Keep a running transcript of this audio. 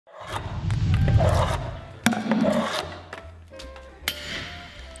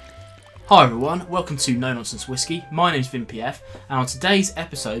Hi everyone, welcome to No Nonsense Whiskey. My name's VinPF, and on today's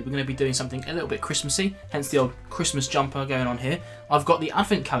episode we're going to be doing something a little bit Christmassy, hence the old Christmas jumper going on here. I've got the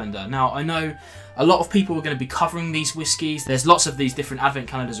advent calendar. Now I know a lot of people are going to be covering these whiskies. There's lots of these different advent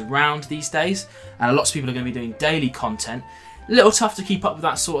calendars around these days, and lots of people are going to be doing daily content. A little tough to keep up with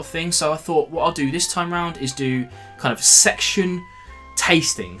that sort of thing, so I thought what I'll do this time round is do kind of section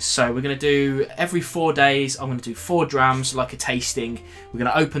tastings. So we're going to do every 4 days, I'm going to do 4 drams like a tasting. We're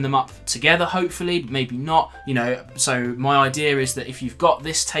going to open them up together, hopefully, maybe not, you know. So my idea is that if you've got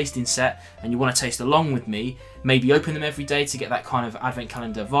this tasting set and you want to taste along with me, maybe open them every day to get that kind of advent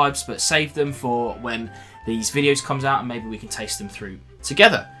calendar vibes, but save them for when these videos comes out and maybe we can taste them through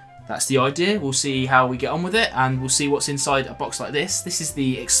together. That's the idea. We'll see how we get on with it, and we'll see what's inside a box like this. This is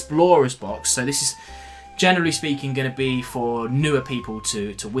the Explorer's box, so this is generally speaking going to be for newer people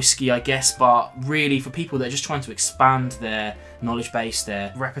to whiskey, I guess, but really for people that are just trying to expand their knowledge base,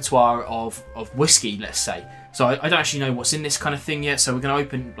 their repertoire of whiskey, let's say. So I don't actually know what's in this kind of thing yet, so we're going to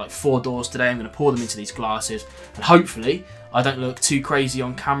open like 4 doors today. I'm going to pour them into these glasses, and hopefully I don't look too crazy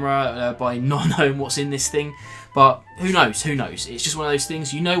on camera by not knowing what's in this thing, but who knows, who knows. It's just one of those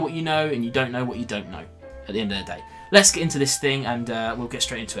things, you know what you know and you don't know what you don't know at the end of the day. Let's get into this thing, and we'll get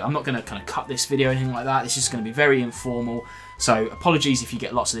straight into it. I'm not going to kind of cut this video or anything like that. It's just going to be very informal. So apologies if you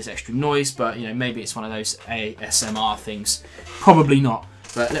get lots of this extra noise, but you know, maybe it's one of those ASMR things. Probably not.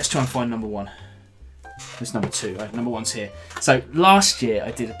 But let's try and find number 1. There's number 2. Right? Number 1's here. So last year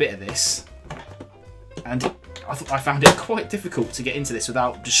I did a bit of this, and I found it quite difficult to get into this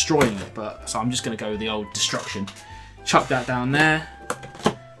without destroying it. But so I'm just going to go with the old destruction. Chuck that down there.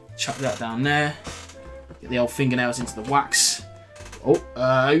 Chuck that down there. Get the old fingernails into the wax. Oh,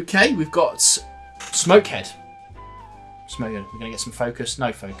 okay, we've got Smokehead. Smokehead, we're going to get some focus.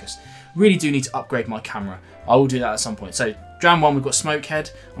 No focus. Really do need to upgrade my camera. I will do that at some point. So, dram 1, we've got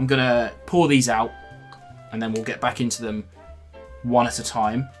Smokehead. I'm going to pour these out, and then we'll get back into them one at a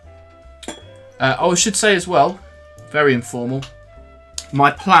time. I should say as well, very informal,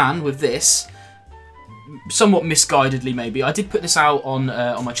 my plan with this, somewhat misguidedly maybe, I did put this out on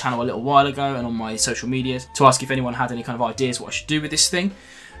my channel a little while ago and on my social media to ask if anyone had any kind of ideas what I should do with this thing,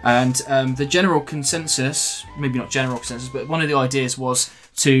 and the general consensus, maybe not general consensus, but one of the ideas was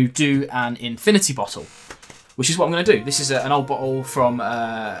to do an infinity bottle, which is what I'm going to do. This is an old bottle from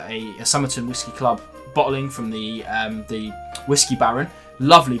a Somerton Whiskey Club bottling from the Whiskey Baron.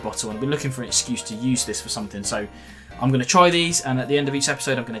 Lovely bottle, and I've been looking for an excuse to use this for something, so I'm going to try these, and at the end of each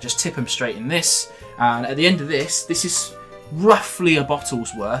episode I'm going to just tip them straight in this, and at the end of this is roughly a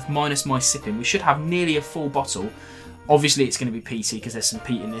bottle's worth, minus my sipping. We should have nearly a full bottle. Obviously it's going to be peaty because there's some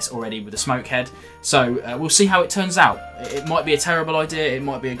peat in this already with the Smokehead, so we'll see how it turns out. It might be a terrible idea, it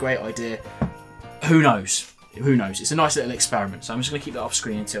might be a great idea, who knows? Who knows? It's a nice little experiment, so I'm just going to keep that off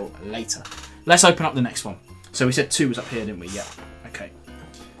screen until later. Let's open up the next one. So we said 2 was up here, didn't we? Yeah, okay.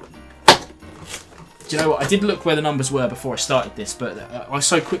 Do you know what? I did look where the numbers were before I started this, but I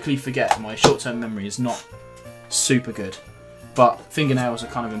so quickly forget. My short-term memory is not super good. But fingernails are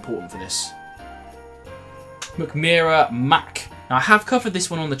kind of important for this. Mackmyra Mack. Now, I have covered this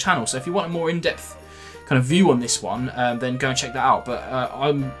one on the channel, so if you want a more in-depth kind of view on this one, then go and check that out. But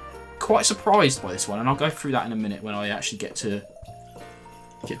I'm quite surprised by this one, and I'll go through that in a minute when I actually get to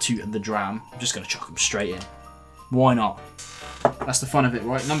the dram. I'm just going to chuck them straight in. Why not? That's the fun of it,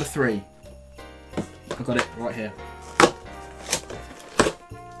 right? Number 3. I've got it right here.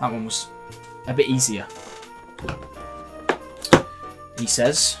 That one was a bit easier. He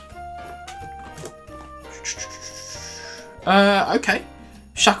says, okay,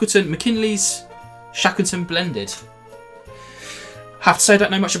 Shackleton, Mackinlay's Shackleton blended. Have to say I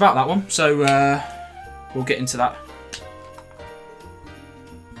don't know much about that one, so we'll get into that.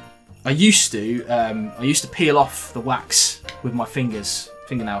 I used to peel off the wax with my fingernails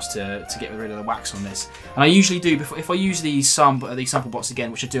to get rid of the wax on this, and I usually do before, if I use these sample pots again,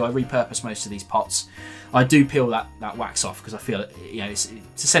 which I do. I repurpose most of these pots. I do peel that wax off because I feel it, you know, to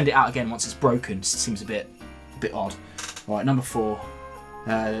send it out again once it's broken, it seems a bit odd. Right, number 4.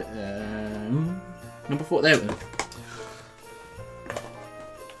 Number 4. There we go.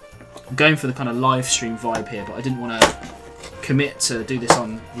 I'm going for the kind of live stream vibe here, but I didn't want to commit to do this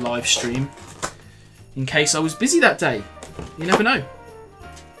on live stream in case I was busy that day. You never know.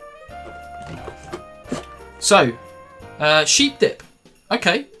 So, sheep dip.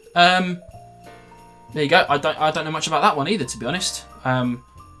 Okay. There you go. I don't know much about that one either, to be honest. I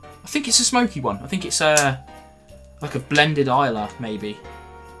think it's a smoky one. I think it's like a blended Isla, maybe.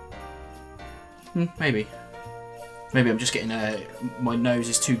 Maybe. Maybe I'm just getting my nose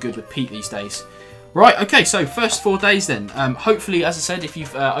is too good with peat these days. Right, okay, so first 4 days then. Hopefully, as I said, if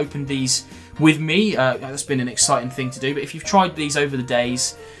you've opened these with me, that's been an exciting thing to do. But if you've tried these over the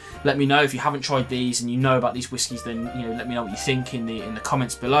days, let me know. If you haven't tried these and you know about these whiskies, then let me know what you think in the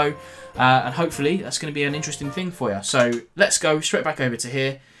comments below. And hopefully, that's going to be an interesting thing for you. So let's go straight back over to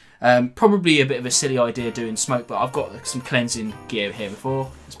here. Probably a bit of a silly idea doing smoke, but I've got some cleansing gear here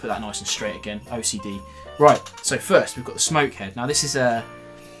before. Let's put that nice and straight again. OCD. Right, so first we've got the Smokehead. Now this is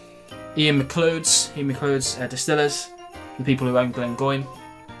Ian McLeod's distillers, the people who own Glengoyne.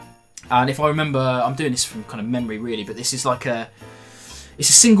 And if I remember, I'm doing this from kind of memory really, but this is like it's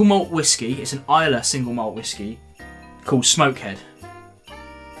a single malt whiskey. It's an Islay single malt whiskey called Smokehead.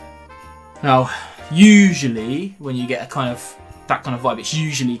 Now, usually when you get that kind of vibe, it's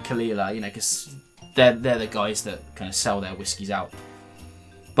usually Kalila, because they're the guys that kind of sell their whiskies out.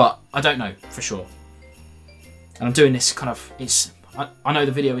 But I don't know for sure. And I'm doing this I know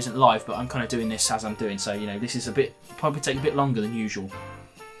the video isn't live, but I'm kind of doing this as I'm doing, so this is probably take a bit longer than usual.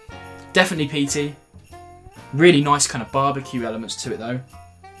 Definitely peaty. Really nice kind of barbecue elements to it though.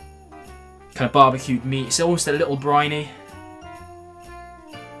 Kind of barbecued meat. It's almost a little briny.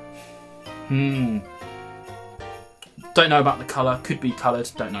 Don't know about the colour. Could be coloured.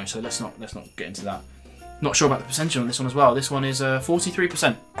 Don't know. So let's not get into that. Not sure about the percentage on this one as well. This one is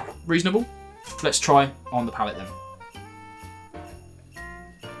 43%. Reasonable. Let's try on the palate then.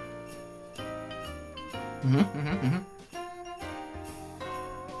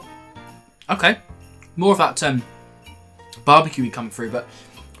 Okay, more of that barbecue coming through, but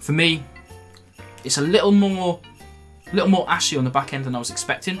for me, it's a little more ashy on the back end than I was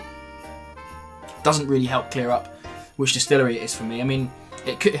expecting. Doesn't really help clear up which distillery it is for me. I mean,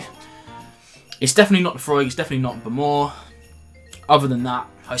 it's definitely not the Freud, it's definitely not Bamor. Other than that,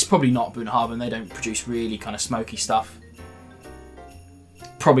 it's probably not Bunnahabhain. They don't produce really kind of smoky stuff.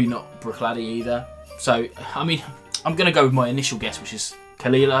 Probably not Bruichladdich either. So, I mean, I'm going to go with my initial guess, which is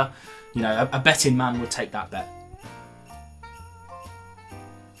Kalila. A betting man would take that bet.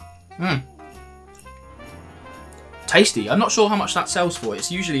 Tasty. I'm not sure how much that sells for.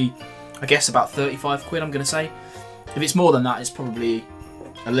 It's usually, I guess, about 35 quid, I'm going to say. If it's more than that, it's probably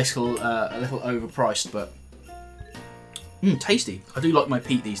a little overpriced, but tasty. I do like my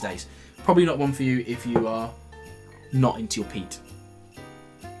peat these days. Probably not one for you if you are not into your peat.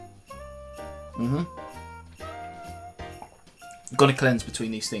 Got to cleanse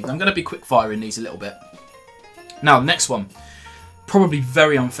between these things. I'm going to be quick firing these a little bit. Now, the next one. Probably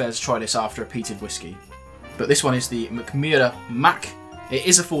very unfair to try this after a peated whiskey. But this one is the Mackmyra Mack. It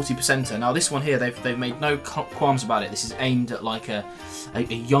is a 40%er. Now, this one here, they've made no qualms about it. This is aimed at like a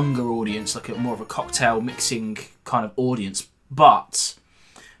younger audience, like more of a cocktail mixing kind of audience. But,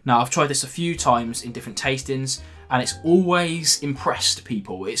 now I've tried this a few times in different tastings, and it's always impressed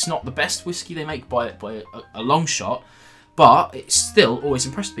people. It's not the best whiskey they make by a long shot, but it's still always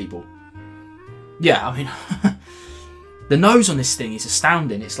impressed people. Yeah, I mean, the nose on this thing is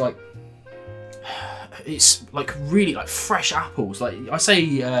astounding. It's like really like fresh apples. Like I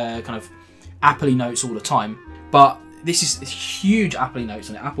say, kind of appley notes all the time, but this is huge appley notes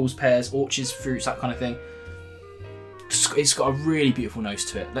on it. Apples, pears, orchards, fruits, that kind of thing. It's got a really beautiful nose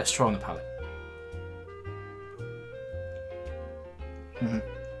to it. Let's try on the palate.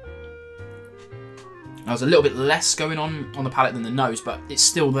 There's a little bit less going on the palate than the nose, but it's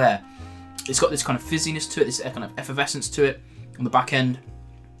still there. It's got this kind of fizziness to it, this kind of effervescence to it on the back end.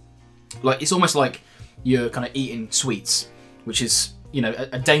 Like it's almost like you're kind of eating sweets, which is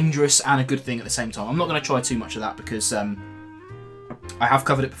a dangerous and a good thing at the same time. I'm not going to try too much of that because I have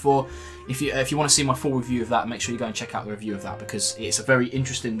covered it before. If you want to see my full review of that, make sure you go and check out the review of that because it's a very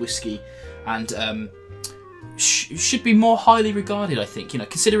interesting whiskey and should be more highly regarded, I think.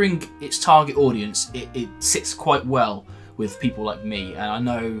 Considering its target audience, it sits quite well with people like me. And I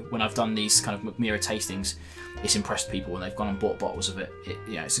know when I've done these kind of Mackmyra tastings, it's impressed people when they've gone and bought bottles of it.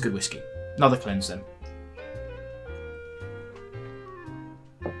 It's a good whiskey. Another cleanse then.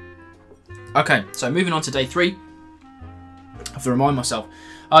 Okay, so moving on to day 3. I have to remind myself.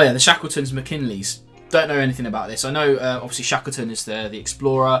 Oh yeah, the Shackletons, Mackinlays. Don't know anything about this. I know obviously Shackleton is the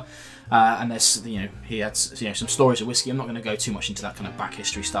explorer, and there's he had some stories of whiskey. I'm not going to go too much into that kind of back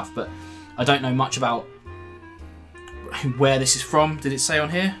history stuff, but I don't know much about where this is from. Did it say on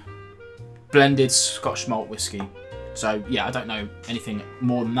here? Blended Scotch malt whiskey. So yeah, I don't know anything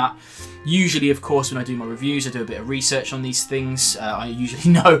more than that. Usually, of course, when I do my reviews, I do a bit of research on these things. I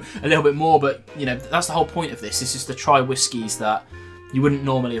usually know a little bit more, but that's the whole point of this. This is to try whiskies that you wouldn't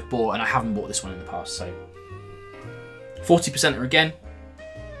normally have bought, and I haven't bought this one in the past. So 40%er again.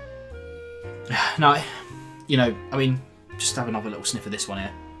 Now, I mean, just have another little sniff of this one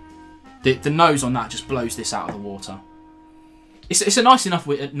here. The nose on that just blows this out of the water. It's a nice enough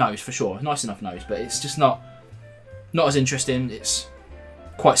nose for sure, nice enough nose, but it's just not as interesting. It's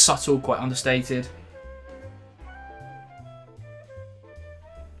quite subtle, quite understated.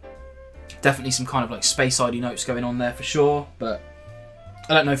 Definitely some kind of like space-idey notes going on there for sure, but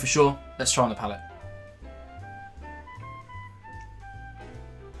I don't know for sure. Let's try on the palate.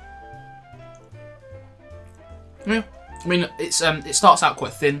 Yeah, I mean it starts out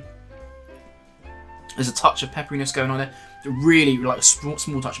quite thin. There's a touch of pepperiness going on there, really like a small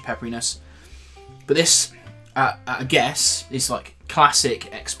touch of pepperiness. But this, at a guess, is like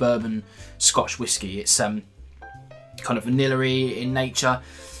classic ex-bourbon Scotch whiskey. It's kind of vanilla-y in nature.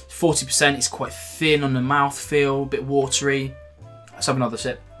 40%. It's quite thin on the mouthfeel, a bit watery. Let's have another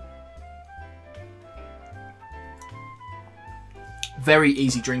sip. Very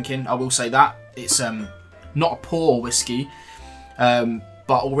easy drinking, I will say that. It's not a poor whiskey, but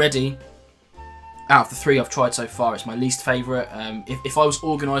already, out of the 3 I've tried so far, it's my least favourite. If I was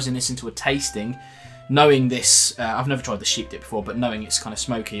organising this into a tasting, knowing this, I've never tried the sheep dip before, but knowing it's kind of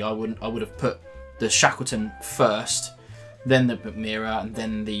smoky, I would have put the Shackleton first, then the Mackmyra, and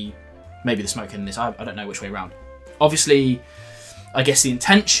then maybe the Smokehead in this. I don't know which way around. Obviously, I guess the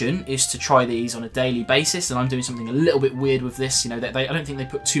intention is to try these on a daily basis, and I'm doing something a little bit weird with this. You know, I don't think they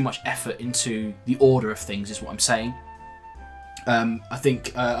put too much effort into the order of things, is what I'm saying. I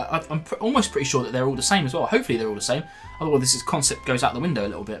think I'm almost pretty sure that they're all the same as well. Hopefully they're all the same. Otherwise, this concept goes out the window a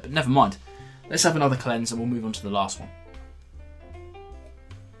little bit. But never mind. Let's have another cleanse, and we'll move on to the last one.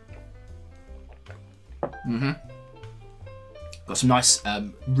 Got some nice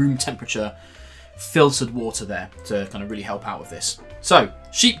room temperature filtered water there to kind of really help out with this. So,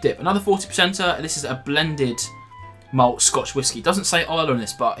 sheep dip, another 40%er. This is a blended malt Scotch whiskey. It doesn't say Islay on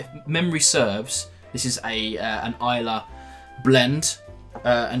this, but if memory serves, this is an Islay blend.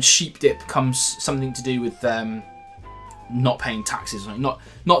 And sheep dip comes something to do with not paying taxes.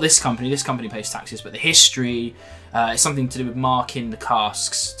 Not this company. This company pays taxes, but the history. It's something to do with marking the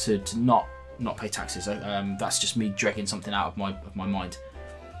casks to not pay taxes. That's just me dragging something out of my mind.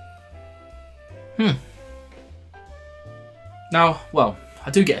 Now, well, I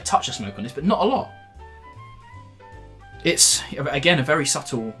do get a touch of smoke on this, but not a lot. It's, again, a very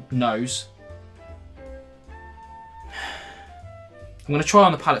subtle nose. I'm going to try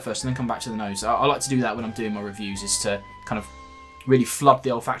on the palate first and then come back to the nose. I like to do that when I'm doing my reviews, is to kind of really flood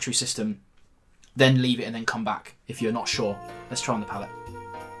the olfactory system, then leave it and then come back if you're not sure. Let's try on the palate.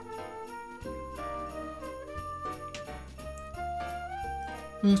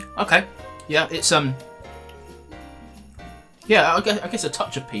 Okay, yeah, it's yeah, I guess a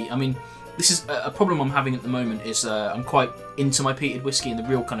touch of peat. I mean, this is a problem I'm having at the moment. Is I'm quite into my peated whiskey and the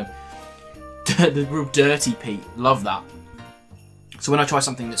real kind of the real dirty peat. Love that. So when I try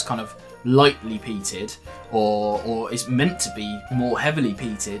something that's kind of lightly peated or is meant to be more heavily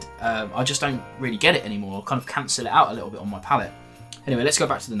peated, I just don't really get it anymore. I'll kind of cancel it out a little bit on my palate. Anyway, let's go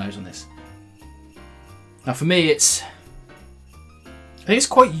back to the nose on this. Now for me, I think it's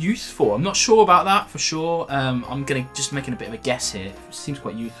quite youthful. I'm not sure about that for sure. I'm just making a bit of a guess here. It seems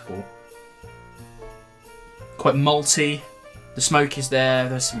quite youthful. Quite malty. The smoke is there.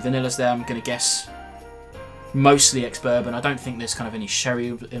 There's some vanillas there. I'm going to guess mostly ex-bourbon. I don't think there's kind of any sherry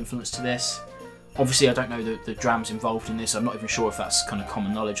influence to this. Obviously, I don't know the drams involved in this. I'm not even sure if that's kind of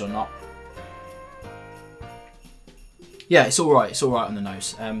common knowledge or not. Yeah, it's all right. It's all right on the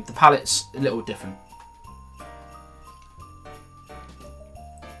nose. The palate's a little different.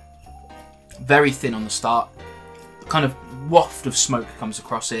 Very thin on the start. A kind of waft of smoke comes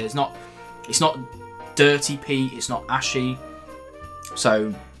across here. It's not dirty peat. It's not ashy.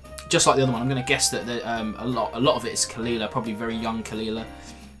 So, just like the other one, I'm going to guess that a lot of it is Kalila, probably very young Kalila,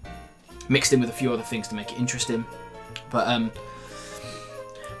 mixed in with a few other things to make it interesting. But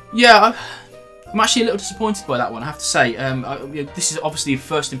yeah, I'm actually a little disappointed by that one, I have to say. This is obviously a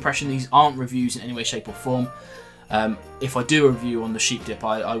first impression. These aren't reviews in any way, shape, or form. If I do a review on the sheep dip,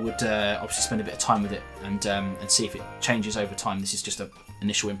 I would obviously spend a bit of time with it and see if it changes over time. This is just an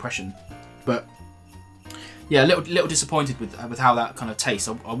initial impression, but yeah, a little disappointed with how that kind of tastes.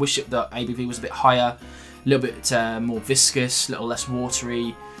 I wish that ABV was a bit higher, a little bit more viscous, a little less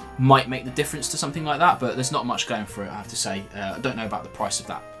watery. Might make the difference to something like that, but there's not much going for it, I have to say. I don't know about the price of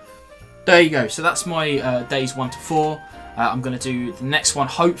that. There you go. So that's my days 1 to 4. I'm going to do the next one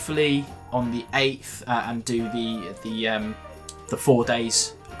hopefully on the 8th and do the 4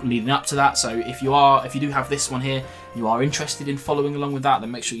 days leading up to that. So if you do have this one here, you are interested in following along with that, then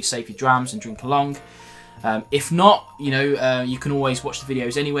make sure you save your drams and drink along. If not, you know, you can always watch the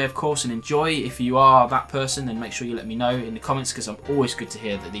videos anyway, of course, and enjoy. If you are that person, then make sure you let me know in the comments, because I'm always good to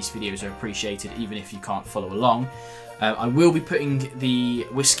hear that these videos are appreciated, even if you can't follow along. I will be putting the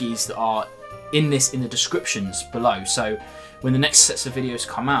whiskies that are in this in the descriptions below, so when the next sets of videos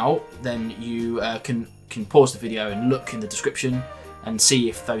come out, then you can pause the video and look in the description and see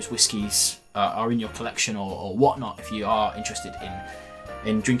if those whiskies are in your collection or whatnot, if you are interested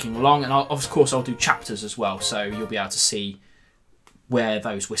in drinking along. And of course I'll do chapters as well, so you'll be able to see where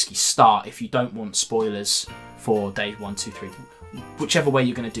those whiskies start if you don't want spoilers for day 1, 2, 3, whichever way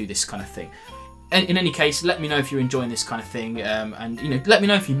you're going to do this kind of thing. And in any case, let me know if you're enjoying this kind of thing, and you know, let me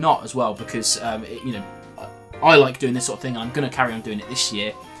know if you're not as well, because you know, I like doing this sort of thing, and I'm going to carry on doing it this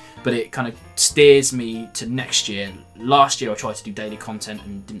year, but it kind of steers me to next year. Last year I tried to do daily content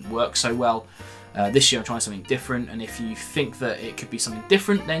and didn't work so well. This year I'm trying something different, and if you think that it could be something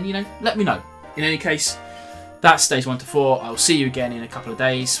different, then, you know, let me know. In any case, that's days 1 to 4. I'll see you again in a couple of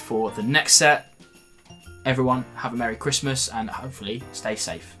days for the next set. Everyone, have a Merry Christmas, and hopefully stay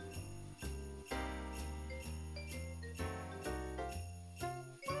safe.